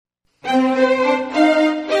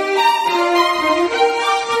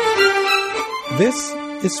This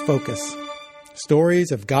is Focus.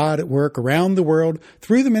 Stories of God at work around the world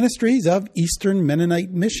through the ministries of Eastern Mennonite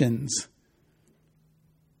Missions.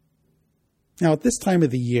 Now, at this time of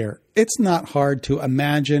the year, it's not hard to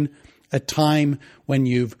imagine a time when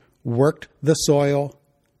you've worked the soil,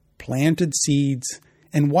 planted seeds,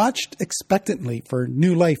 and watched expectantly for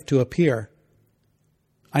new life to appear.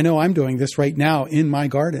 I know I'm doing this right now in my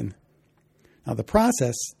garden. Now, the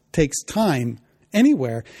process takes time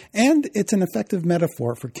anywhere, and it's an effective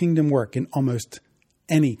metaphor for kingdom work in almost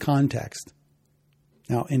any context.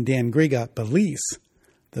 Now, in Dan Griga, Belize,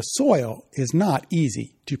 the soil is not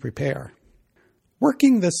easy to prepare.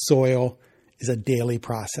 Working the soil is a daily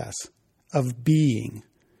process of being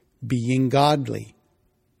godly,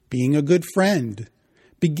 being a good friend,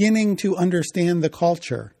 beginning to understand the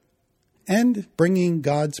culture, and bringing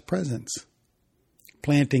God's presence.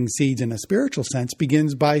 Planting seeds in a spiritual sense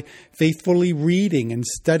begins by faithfully reading and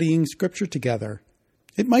studying Scripture together.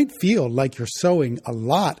 It might feel like you're sowing a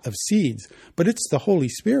lot of seeds, but it's the Holy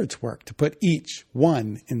Spirit's work to put each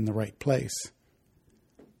one in the right place.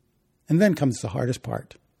 And then comes the hardest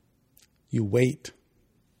part. You wait.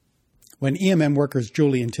 When EMM workers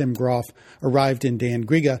Julie and Tim Groff arrived in Dan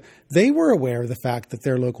Griga, they were aware of the fact that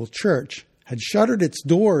their local church had shuttered its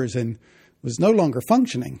doors and was no longer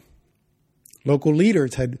functioning. Local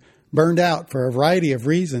leaders had burned out for a variety of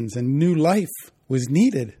reasons, and new life was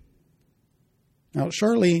needed. Now,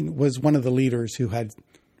 Charlene was one of the leaders who had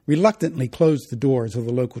reluctantly closed the doors of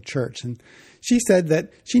the local church, and she said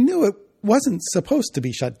that she knew it wasn't supposed to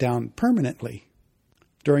be shut down permanently.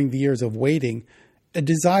 During the years of waiting, a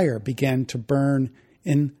desire began to burn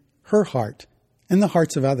in her heart and the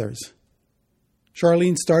hearts of others.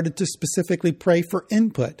 Charlene started to specifically pray for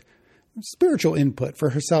input, spiritual input for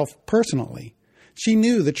herself personally. She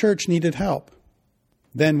knew the church needed help.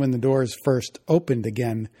 Then when the doors first opened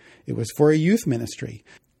again, it was for a youth ministry.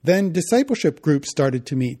 Then discipleship groups started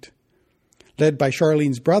to meet. Led by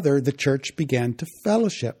Charlene's brother, the church began to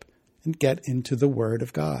fellowship and get into the Word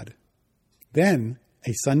of God. Then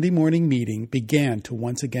a Sunday morning meeting began to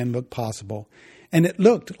once again look possible, and it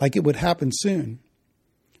looked like it would happen soon.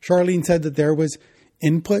 Charlene said that there was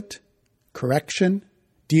input, correction,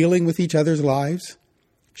 dealing with each other's lives.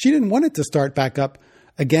 She didn't want it to start back up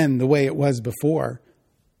again the way it was before,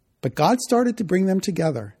 but God started to bring them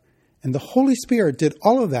together, and the Holy Spirit did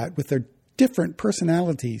all of that with their different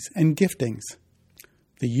personalities and giftings.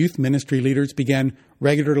 The youth ministry leaders began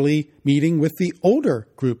regularly meeting with the older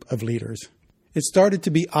group of leaders. It started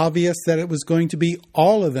to be obvious that it was going to be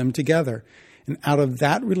all of them together, and out of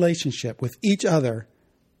that relationship with each other,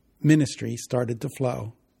 ministry started to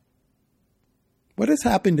flow. What has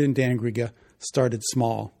happened in Dan Griga started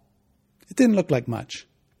small. It didn't look like much,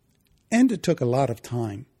 and it took a lot of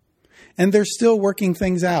time. And they're still working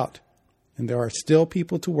things out, and there are still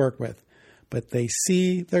people to work with, but they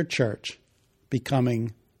see their church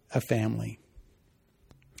becoming a family.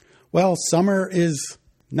 Well, summer is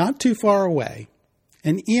not too far away,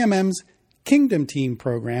 and EMM's Kingdom Team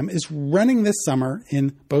program is running this summer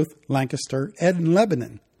in both Lancaster and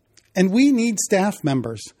Lebanon. And we need staff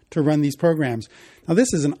members to run these programs. Now,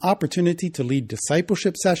 this is an opportunity to lead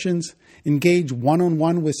discipleship sessions, engage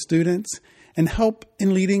one-on-one with students, and help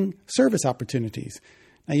in leading service opportunities.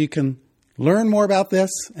 Now, you can learn more about this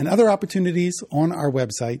and other opportunities on our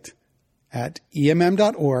website at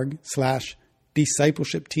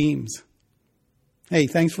emm.org/discipleship teams. Hey,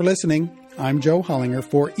 thanks for listening. I'm Joe Hollinger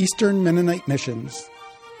for Eastern Mennonite Missions.